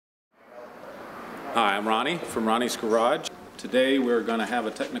Hi, I'm Ronnie from Ronnie's Garage. Today we're going to have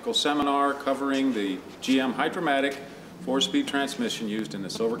a technical seminar covering the GM Hydromatic 4-speed transmission used in the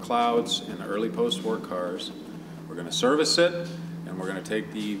Silver Clouds and the early post-war cars. We're going to service it, and we're going to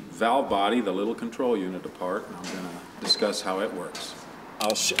take the valve body, the little control unit, apart, and I'm going to discuss how it works.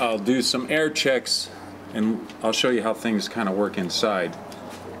 I'll do some air checks, and I'll show you how things kind of work inside.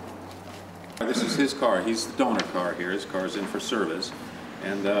 This is his car. He's the donor car here. His car's in for service.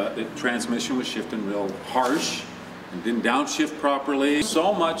 And the transmission was shifting real harsh and didn't downshift properly.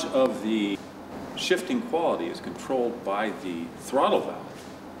 So much of the shifting quality is controlled by the throttle valve,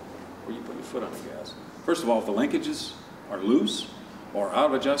 where you put your foot on the gas. First of all, if the linkages are loose or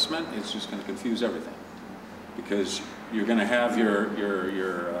out of adjustment, it's just going to confuse everything. Because you're going to have your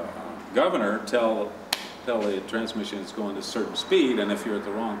governor tell the transmission it's going to a certain speed, and if you're at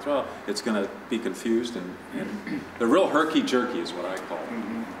the wrong throttle, it's going to be confused, and the real herky-jerky is what I call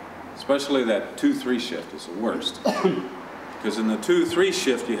it. Especially that 2-3 shift is the worst. Because in the 2-3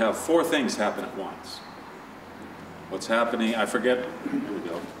 shift, you have 4 things happen at once. What's happening, I forget, here we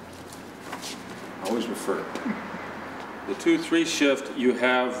go. I always refer. The 2-3 shift, you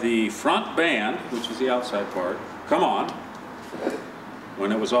have the front band, which is the outside part, come on,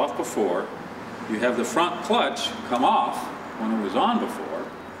 when it was off before. You have the front clutch come off when it was on before.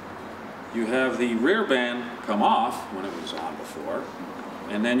 You have the rear band come off when it was on before.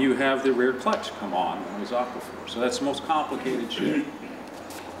 And then you have the rear clutch come on when it was off before. So that's the most complicated shit.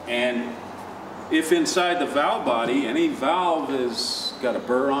 And if inside the valve body, any valve has got a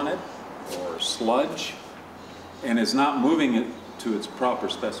burr on it or sludge and is not moving it to its proper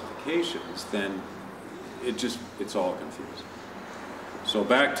specifications, then it's all confused. So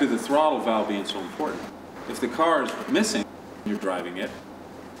back to the throttle valve being so important. If the car is missing, you're driving it,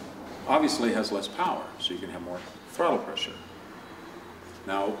 obviously it has less power, so you can have more throttle pressure.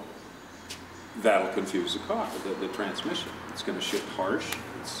 Now, that'll confuse the car, the transmission. It's going to shift harsh,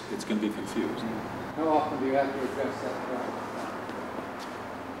 it's going to be confused. How often do you have to adjust that throttle?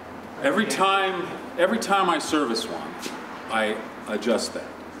 Every time I service one, I adjust that.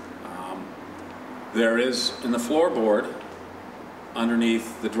 There is, in the floorboard,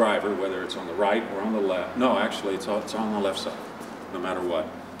 underneath the driver, whether it's on the right or on the left. No, actually, it's on the left side, no matter what.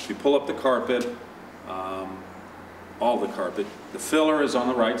 If you pull up the carpet, all the carpet, the filler is on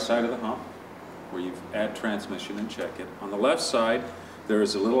the right side of the hump, where you add transmission and check it. On the left side, there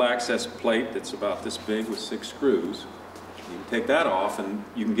is a little access plate that's about this big with 6 screws. You can take that off, and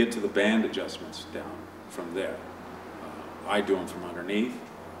you can get to the band adjustments down from there. I do them from underneath.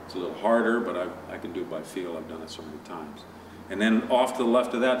 It's a little harder, but I can do it by feel. I've done it so many times. And then off to the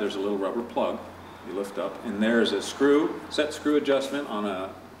left of that, there's a little rubber plug you lift up, and there's a set screw adjustment on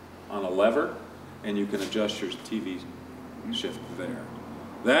a lever, and you can adjust your TV shift there.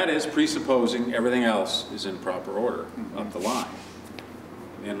 That is presupposing everything else is in proper order up the line.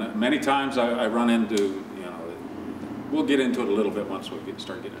 And many times I run into, we'll get into it a little bit once we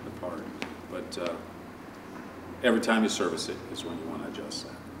start getting it apart, but every time you service it is when you want to adjust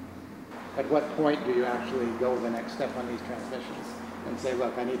that. At what point do you actually go the next step on these transmissions and say,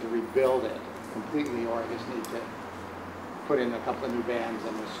 look, I need to rebuild it completely, or I just need to put in a couple of new bands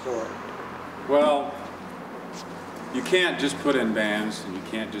and restore it? Well, you can't just put in bands, and you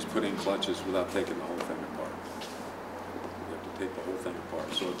can't just put in clutches without taking the whole thing apart. You have to take the whole thing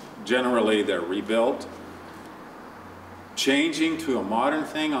apart. So generally they're rebuilt. Changing to a modern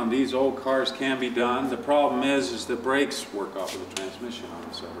thing on these old cars can be done. The problem is the brakes work off of the transmission on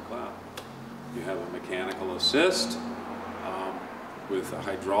the Silver Cloud. You have a mechanical assist with a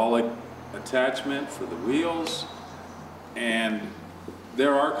hydraulic attachment for the wheels, and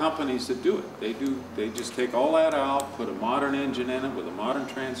there are companies that do it. They just take all that out, put a modern engine in it with a modern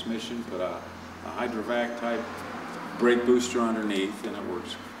transmission, put a hydrovac type brake booster underneath, and it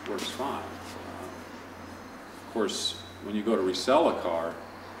works fine. Of course, when you go to resell a car,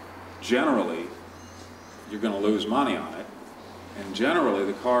 generally you're going to lose money on it. And generally,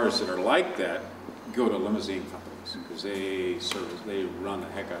 the cars that are like that go to limousine companies because they run the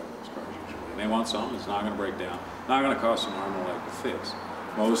heck out of those cars usually. And they want something that's not going to break down, not going to cost an arm and a leg to fix.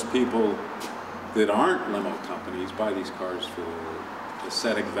 Most people that aren't limo companies buy these cars for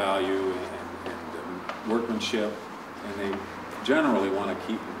aesthetic value and workmanship, and they generally want to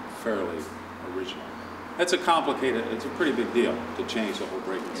keep them fairly original. It's a pretty big deal to change the whole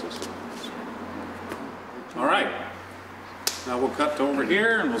braking system. All right. Now we'll cut to over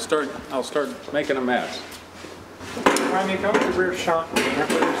here, and I'll start making a mess. Ronnie, don't the rear shock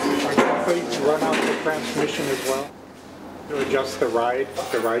dampers are likely to run out the transmission as well? To adjust the ride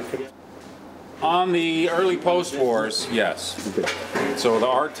could... On the early post-wars, yes. So the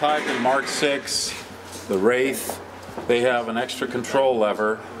R-Type and Mark 6, the Wraith, they have an extra control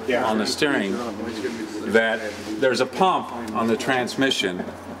lever on the steering that there's a pump on the transmission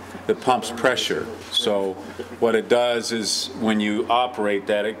that pumps pressure. So what it does is when you operate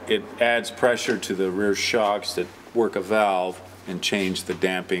that, it adds pressure to the rear shocks that work a valve and change the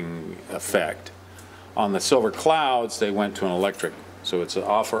damping effect. On the Silver Clouds, they went to an electric, so it's an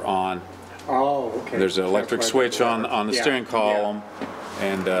off or on. Oh, okay. There's an electric switch on the steering column,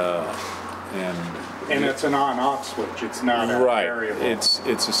 and it's an on-off switch. It's not a variable. It's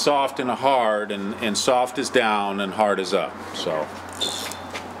a soft and a hard, and soft is down and hard is up. So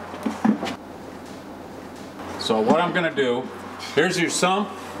what I'm going to do, here's your sump.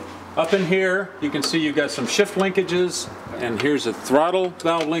 Up in here, you can see you've got some shift linkages, and here's a throttle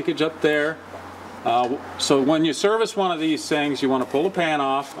valve linkage up there. So when you service one of these things, you want to pull the pan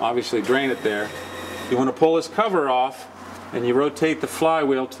off, obviously drain it there. You want to pull this cover off, and you rotate the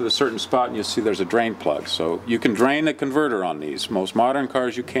flywheel to a certain spot, and you'll see there's a drain plug. So you can drain the converter on these. Most modern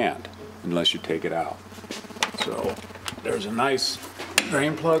cars you can't, unless you take it out. So there's a nice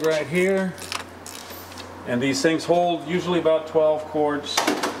drain plug right here. And these things hold usually about 12 quarts,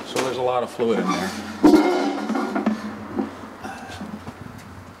 so there's a lot of fluid in there.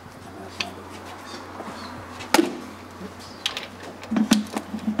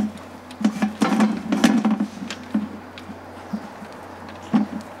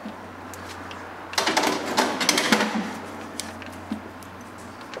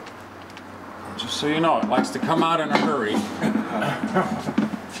 Just so you know, it likes to come out in a hurry.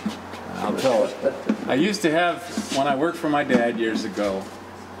 I'll tell it. I used to have, when I worked for my dad years ago,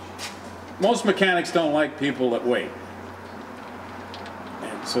 most mechanics don't like people that wait.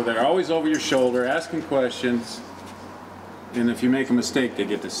 And so they're always over your shoulder asking questions, and if you make a mistake, they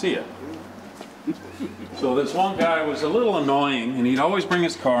get to see it. So this one guy was a little annoying, and he'd always bring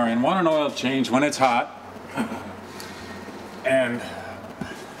his car in, want an oil change when it's hot. And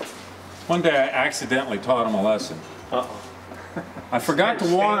one day I accidentally taught him a lesson. I forgot to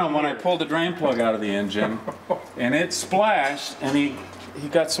warn him when I pulled the drain plug out of the engine, and it splashed, and he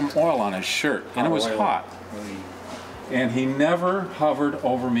got some oil on his shirt, and it was hot. And he never hovered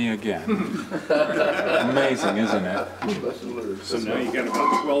over me again. Amazing, isn't it? So now you got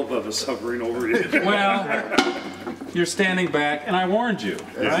about 12 of us hovering over you. Well, you're standing back, and I warned you,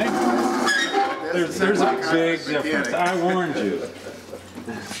 right? There's a big difference. I warned you.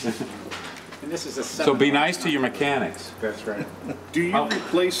 This is a So be nice to your mechanics. That's right. Do you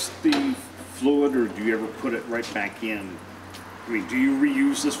replace the fluid, or do you ever put it right back in? I mean, do you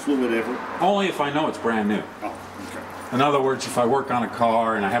reuse this fluid ever? Only if I know it's brand new. Oh, okay. In other words, if I work on a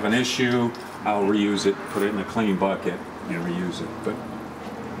car and I have an issue, I'll reuse it, put it in a clean bucket, and reuse it. But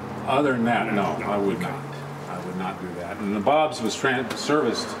other than that, no, I would not. I would not do that. And the Bob's was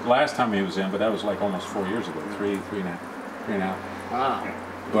serviced last time he was in, but that was like almost 4 years ago, three and a half. Wow.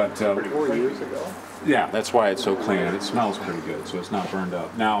 But 4 years ago. yeah, that's why it's so clean. It smells pretty good, so it's not burned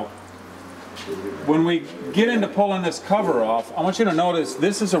up. Now, when we get into pulling this cover off, I want you to notice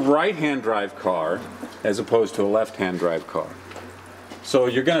this is a right-hand drive car as opposed to a left-hand drive car. So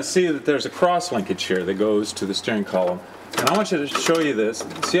you're going to see that there's a cross linkage here that goes to the steering column. And I want you to show you this.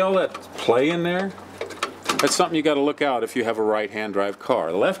 See all that play in there? That's something you got to look out if you have a right-hand drive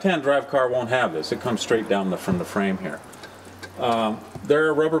car. The left-hand drive car won't have this. It comes straight down from the frame here. There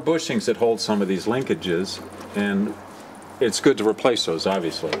are rubber bushings that hold some of these linkages, and it's good to replace those,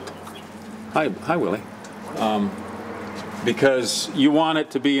 obviously. Hi, Willie. Because you want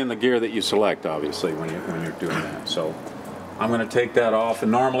it to be in the gear that you select, obviously, when you're doing that. So I'm going to take that off,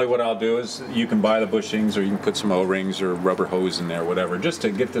 and normally what I'll do is you can buy the bushings, or you can put some O-rings or rubber hose in there, whatever, just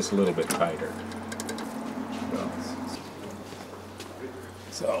to get this a little bit tighter.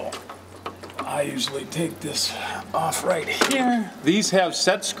 So I usually take this off right here. These have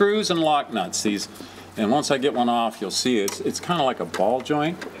set screws and lock nuts. And once I get one off, you'll see it's kind of like a ball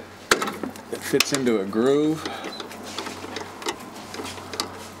joint. It fits into a groove.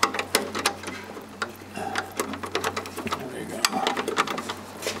 There you go.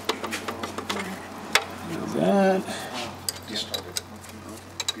 There's that.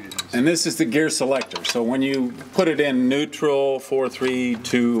 And this is the gear selector. So when you put it in neutral, 4, 3,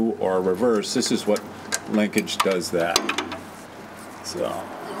 2, or reverse, this is what linkage does that. So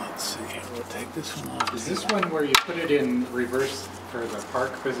let's see. We'll take this one off. Is this one where you put it in reverse for the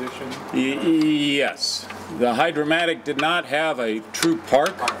park position? Yes. The Hydromatic did not have a true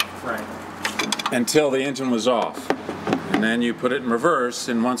park until the engine was off. And then you put it in reverse,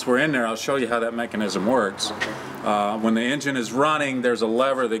 and once we're in there, I'll show you how that mechanism works. When the engine is running, there's a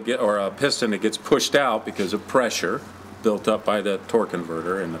lever or a piston that gets pushed out because of pressure, built up by the torque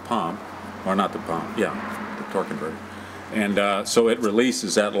converter and the pump, or not the pump, yeah, the torque converter. And so it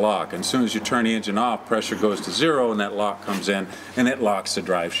releases that lock. And as soon as you turn the engine off, pressure goes to 0 and that lock comes in and it locks the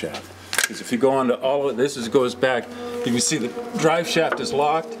drive shaft. Because if you go on to all of it, this goes back, you can see the drive shaft is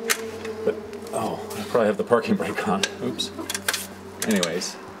locked, but, oh, I probably have the parking brake on, oops.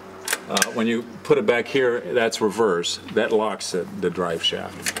 Anyways, when you put it back here, that's reverse, that locks the drive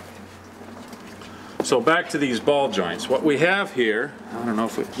shaft. So back to these ball joints. What we have here, I don't know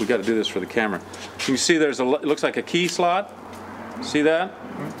if we got to do this for the camera. You can see there's it looks like a key slot. See that?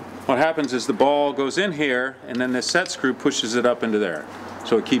 What happens is the ball goes in here, and then this set screw pushes it up into there.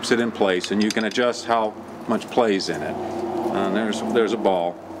 So it keeps it in place, and you can adjust how much plays in it. And there's a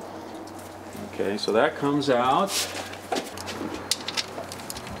ball. Okay, so that comes out.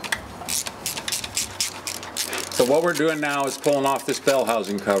 So what we're doing now is pulling off this bell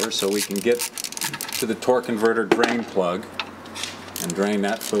housing cover so we can get to the torque converter drain plug and drain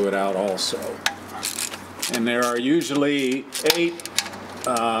that fluid out also. And there are usually 8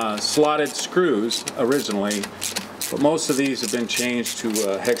 slotted screws originally, but most of these have been changed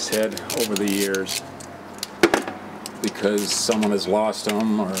to a hex head over the years because someone has lost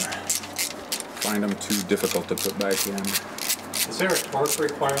them or find them too difficult to put back in. Is there a torque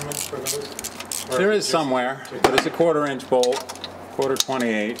requirement for those? Or There is somewhere, but it's a 1/4 inch bolt, 1/4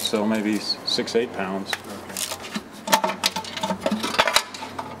 28, so maybe 6-8 pounds.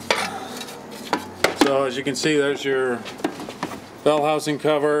 So as you can see, there's your bell housing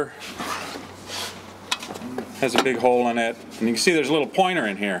cover. Has a big hole in it, and you can see there's a little pointer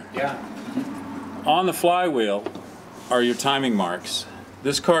in here. Yeah. On the flywheel are your timing marks.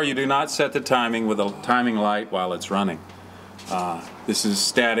 This car, you do not set the timing with a timing light while it's running. This is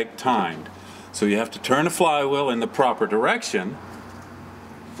static timed. So you have to turn the flywheel in the proper direction,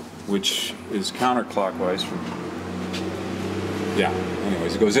 which is counterclockwise from, yeah,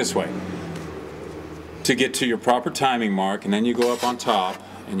 anyways, it goes this way, to get to your proper timing mark, and then you go up on top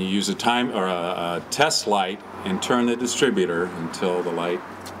and you use a a test light and turn the distributor until the light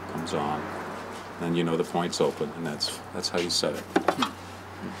comes on. Then you know the point's open, and that's how you set it.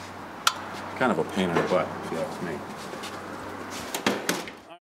 Kind of a pain in the butt, if you ask me.